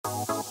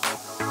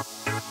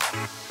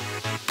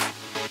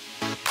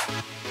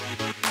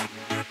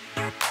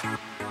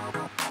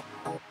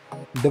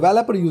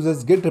developer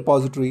uses Git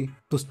repository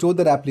to store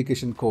their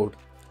application code,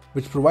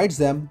 which provides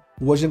them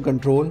version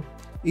control,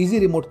 easy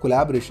remote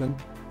collaboration,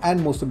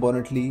 and most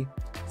importantly,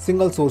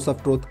 single source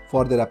of truth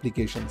for their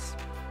applications.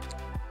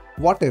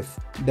 What if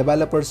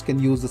developers can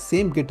use the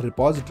same Git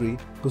repository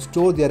to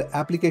store their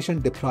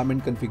application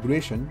deployment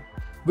configuration,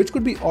 which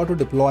could be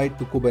auto-deployed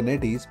to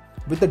Kubernetes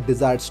with the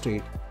desired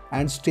state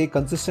and stay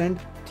consistent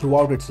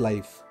throughout its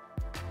life?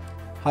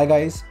 Hi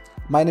guys,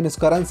 my name is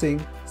Karan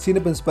Singh,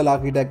 Senior Principal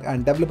Architect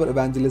and Developer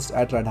Evangelist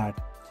at Red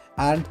Hat.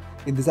 And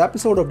in this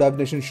episode of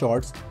Definition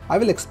Shorts, I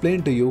will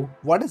explain to you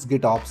what is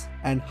GitOps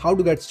and how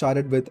to get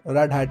started with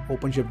Red Hat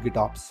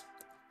OpenShift-GitOps.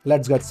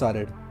 Let's get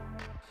started.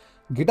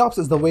 GitOps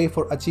is the way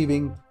for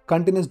achieving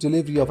continuous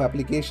delivery of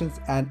applications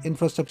and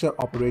infrastructure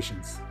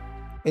operations.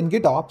 In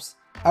GitOps,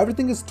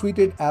 everything is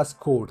treated as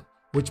code,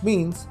 which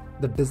means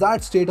the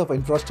desired state of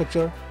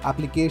infrastructure,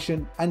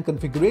 application, and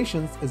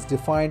configurations is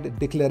defined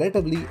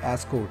declaratively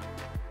as code.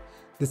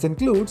 This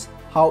includes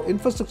how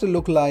infrastructure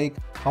looks like,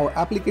 how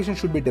application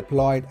should be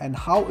deployed, and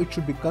how it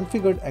should be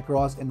configured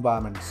across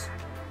environments.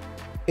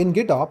 In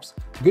GitOps,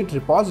 Git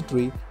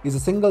repository is a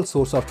single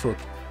source of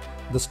truth.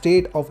 The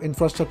state of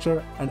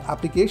infrastructure and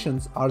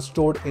applications are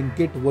stored in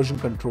Git version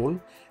control,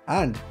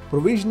 and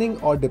provisioning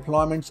or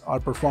deployments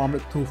are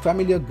performed through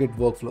familiar Git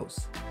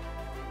workflows.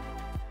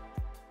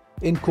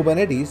 In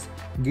Kubernetes,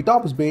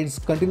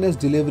 GitOps-based continuous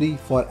delivery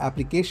for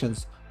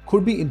applications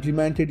could be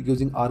implemented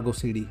using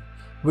ArgoCD,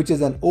 which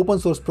is an open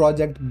source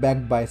project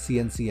backed by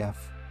CNCF.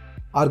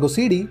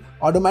 ArgoCD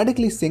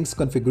automatically syncs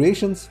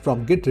configurations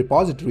from Git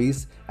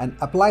repositories and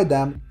apply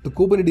them to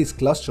Kubernetes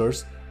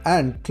clusters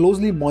and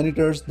closely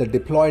monitors the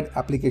deployed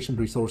application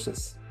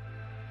resources.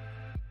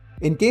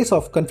 In case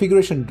of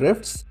configuration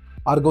drifts,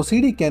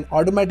 ArgoCD can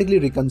automatically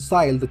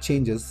reconcile the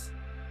changes.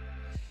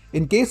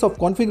 In case of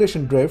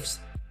configuration drifts,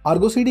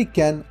 ArgoCD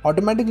can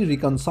automatically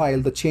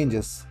reconcile the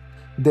changes.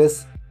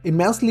 This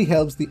immensely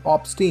helps the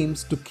ops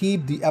teams to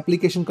keep the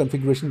application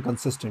configuration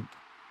consistent.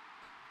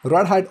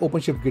 Red Hat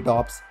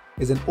OpenShift-GitOps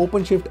is an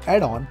OpenShift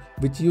add-on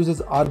which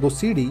uses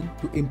ArgoCD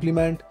to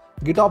implement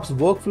GitOps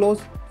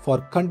workflows for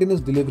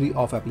continuous delivery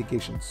of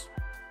applications.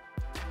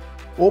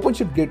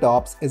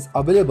 OpenShift-GitOps is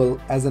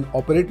available as an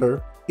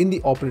operator in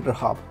the Operator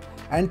Hub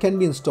and can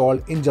be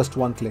installed in just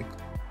one click.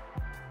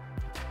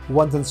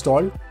 Once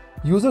installed,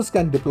 users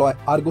can deploy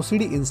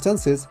ArgoCD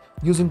instances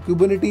using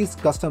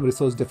Kubernetes custom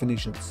resource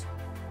definitions.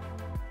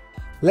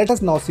 Let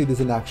us now see this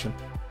in action.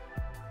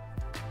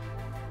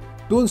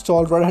 To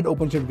install Red Hat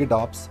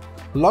OpenShift-GitOps,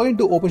 log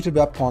into OpenShift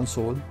Web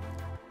Console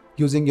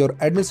using your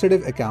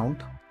administrative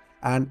account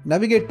and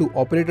navigate to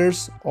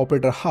Operators,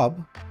 Operator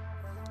Hub,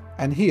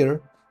 and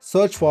here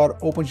search for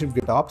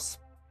OpenShift-GitOps.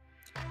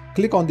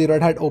 Click on the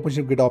Red Hat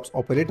OpenShift-GitOps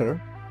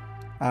operator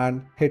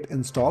and hit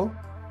install.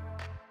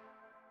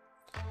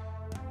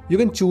 You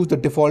can choose the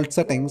default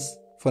settings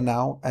for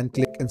now and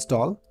click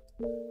install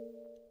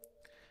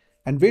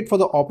and wait for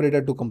the operator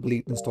to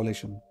complete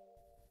installation.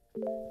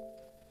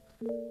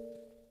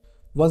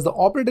 Once the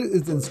operator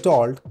is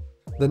installed,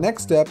 the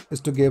next step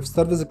is to give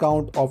service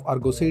account of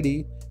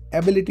ArgoCD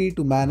ability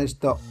to manage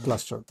the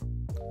cluster.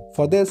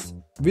 For this,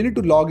 we need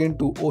to log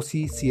into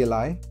OC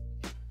CLI,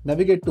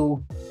 navigate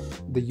to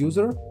the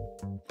user,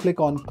 click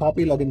on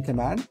copy login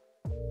command,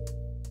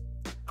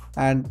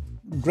 and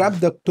grab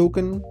the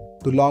token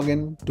to log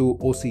in to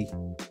OC.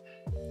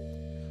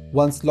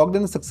 Once logged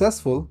in is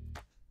successful,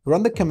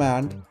 run the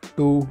command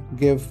to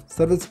give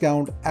service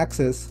account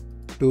access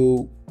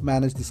to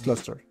manage this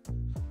cluster.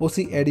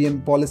 OC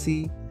ADM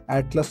policy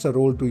add cluster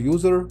role to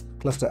user,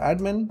 cluster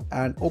admin,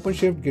 and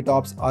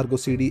OpenShift-GitOps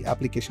ArgoCD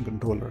application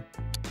controller.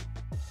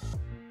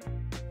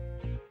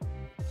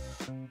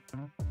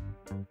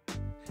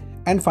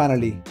 And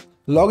finally,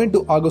 log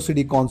into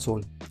ArgoCD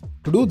console.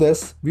 To do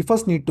this, we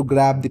first need to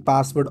grab the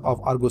password of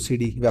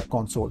ArgoCD web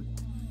console.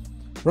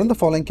 Run the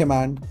following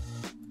command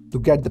to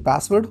get the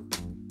password.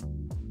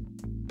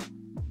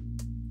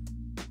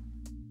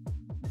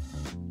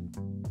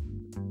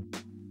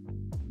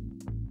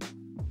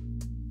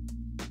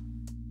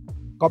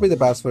 Copy the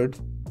password.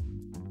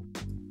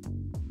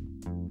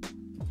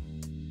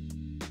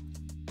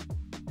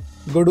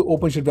 Go to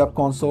OpenShift Web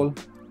Console.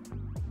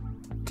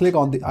 Click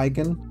on the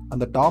icon on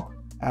the top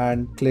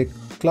and click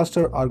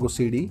Cluster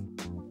ArgoCD.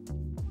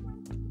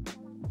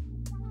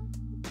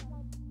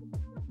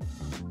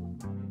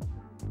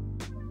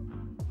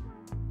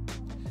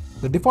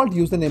 The default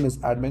username is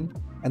admin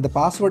and the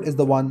password is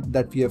the one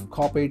that we have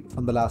copied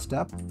from the last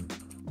step.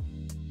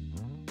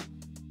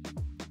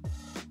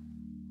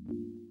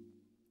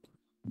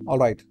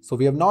 Alright, so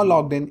we have now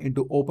logged in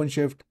into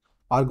OpenShift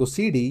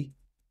ArgoCD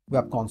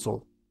web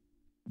console.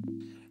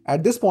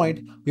 At this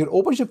point, your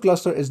OpenShift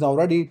cluster is now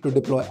ready to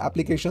deploy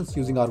applications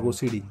using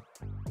ArgoCD.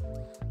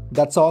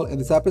 That's all in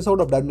this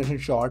episode of Definition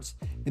Shorts.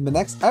 In the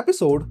next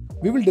episode,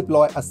 we will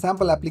deploy a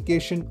sample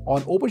application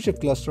on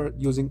OpenShift cluster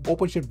using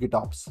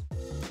OpenShift-GitOps.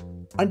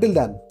 Until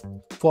then,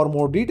 for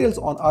more details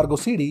on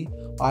ArgoCD,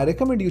 I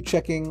recommend you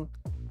checking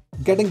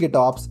Getting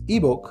GitOps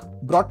ebook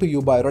brought to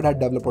you by Red Hat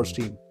Developers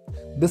team.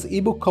 This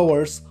ebook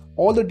covers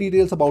all the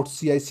details about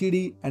CI/CD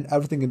and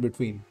everything in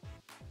between.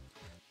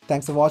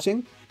 Thanks for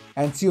watching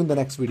and see you in the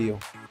next video.